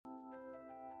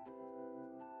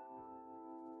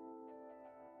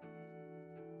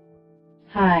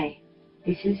Hi,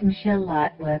 this is Michelle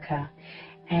Lightworker,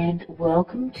 and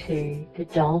welcome to the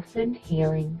Dolphin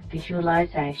Healing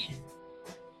Visualization.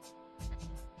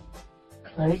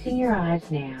 Closing your eyes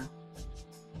now,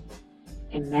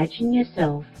 imagine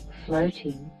yourself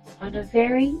floating on a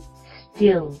very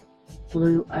still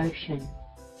blue ocean.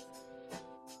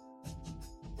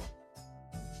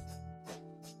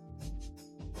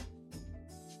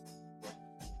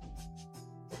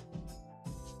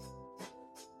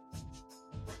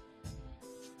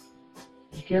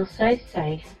 You feel so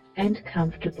safe and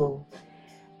comfortable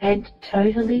and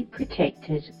totally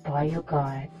protected by your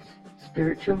guides,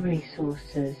 spiritual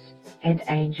resources, and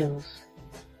angels.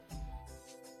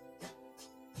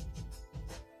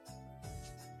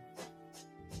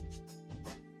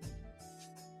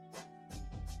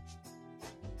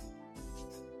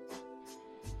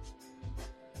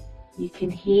 You can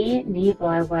hear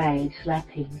nearby waves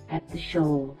lapping at the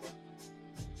shore.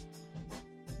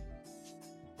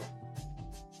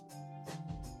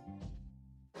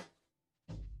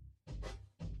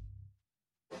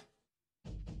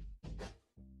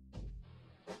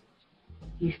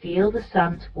 You feel the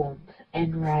sun's warmth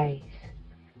and rays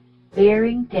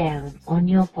bearing down on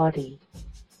your body,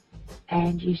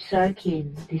 and you soak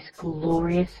in this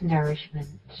glorious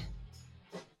nourishment.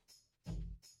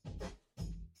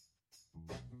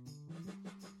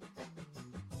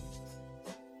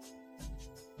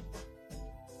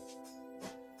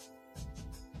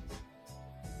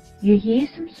 You hear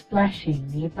some splashing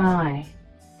nearby.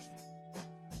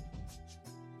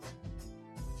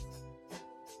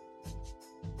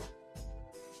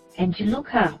 And you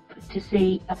look up to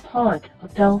see a pod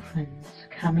of dolphins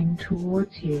coming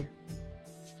towards you.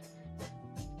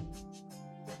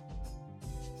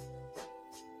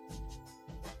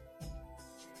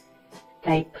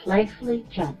 They playfully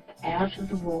jump out of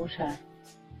the water.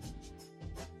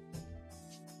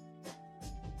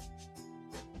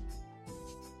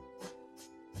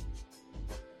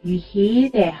 You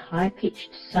hear their high-pitched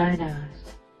sonars.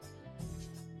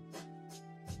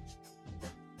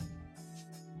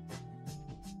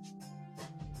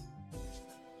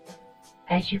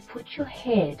 As you put your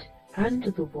head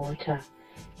under the water,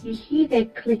 you hear their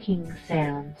clicking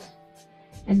sounds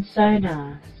and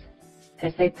sonars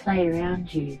as they play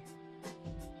around you.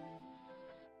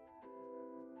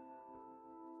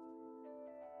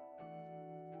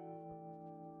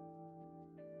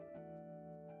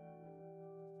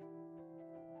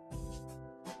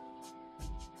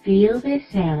 Feel their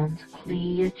sounds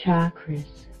clear your chakras.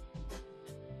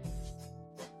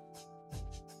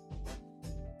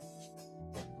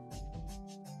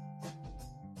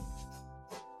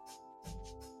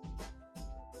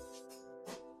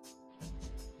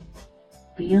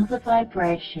 Feel the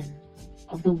vibration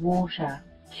of the water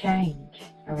change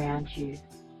around you.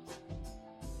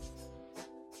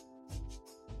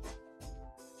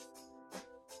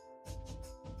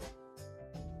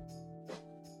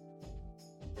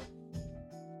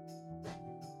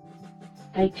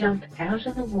 They jump out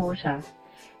of the water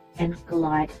and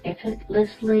glide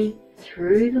effortlessly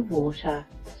through the water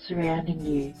surrounding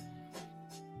you.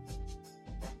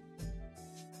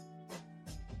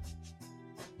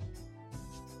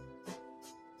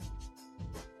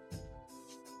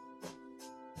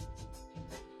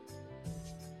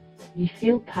 You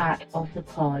feel part of the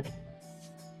pod.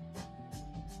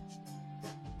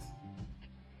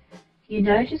 You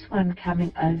notice one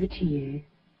coming over to you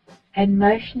and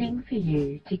motioning for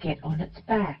you to get on its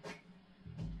back.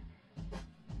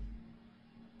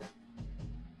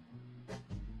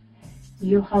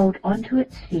 You hold onto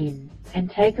its fin and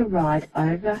take a ride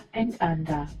over and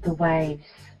under the waves.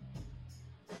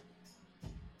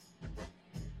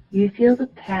 You feel the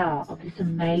power of this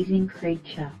amazing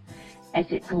creature as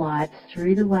it glides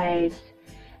through the waves,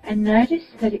 and notice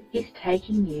that it is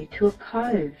taking you to a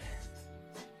cove.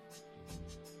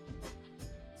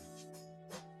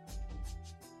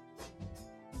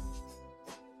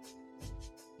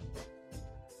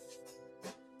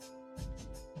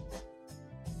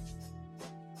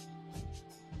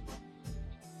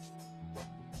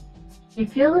 You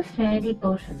feel the sandy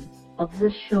bottom of the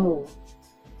shore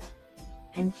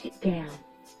and sit down.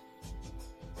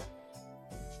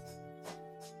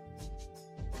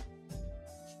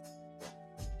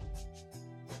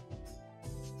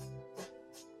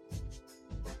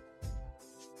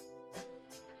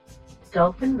 The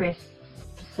dolphin rests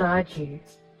beside you,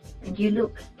 and you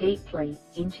look deeply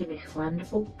into this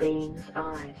wonderful being's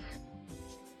eyes.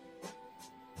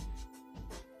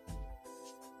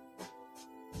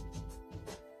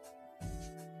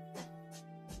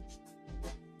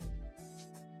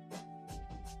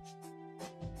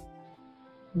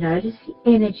 Notice the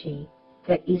energy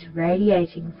that is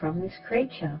radiating from this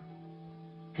creature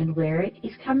and where it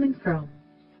is coming from.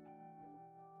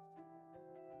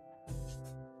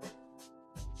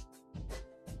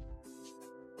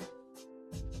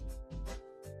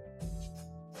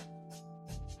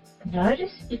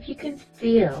 Notice if you can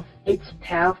feel its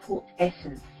powerful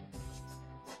essence.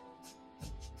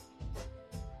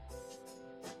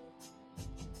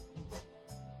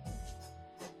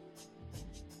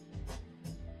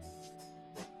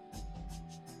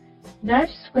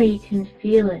 Notice where you can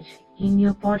feel it in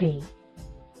your body.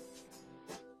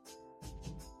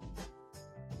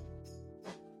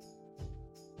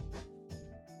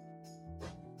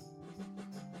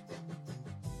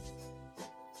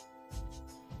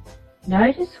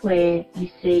 Notice where you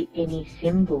see any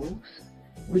symbols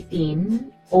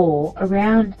within or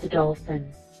around the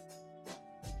dolphin.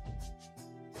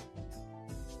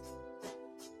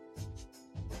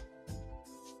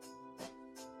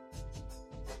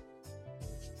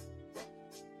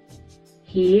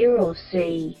 Hear or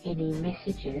see any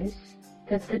messages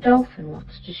that the dolphin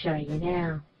wants to show you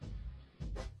now.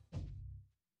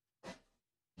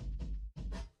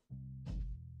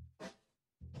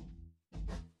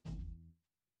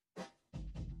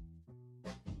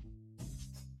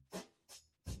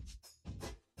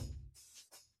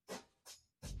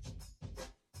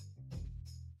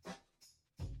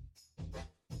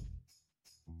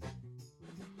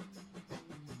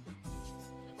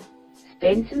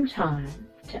 Spend some time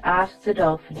to ask the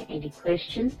dolphin any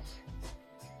questions.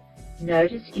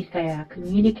 Notice if they are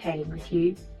communicating with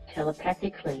you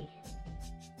telepathically.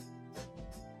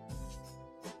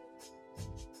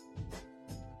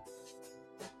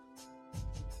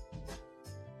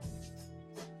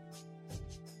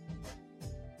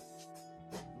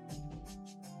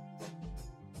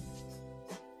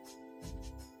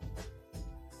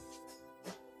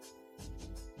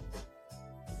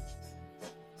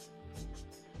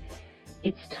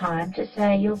 It's time to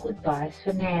say your goodbyes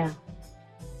for now.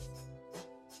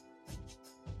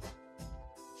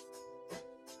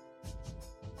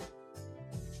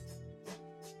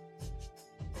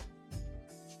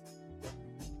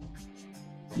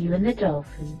 You and the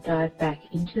dolphin dive back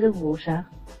into the water,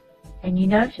 and you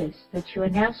notice that you are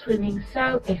now swimming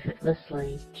so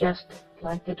effortlessly, just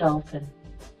like the dolphin.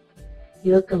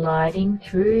 You are gliding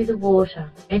through the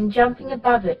water and jumping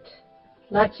above it,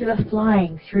 like you are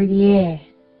flying through the air.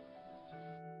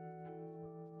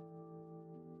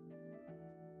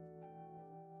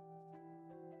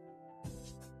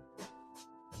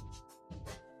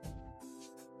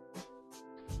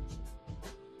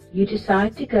 You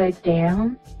decide to go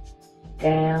down,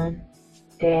 down,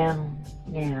 down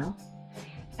now,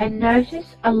 and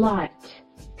notice a light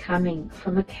coming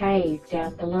from a cave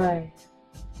down below.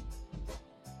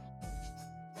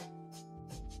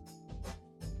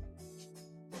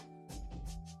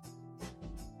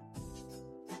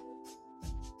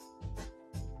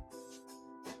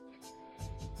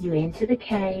 You enter the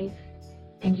cave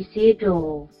and you see a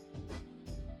door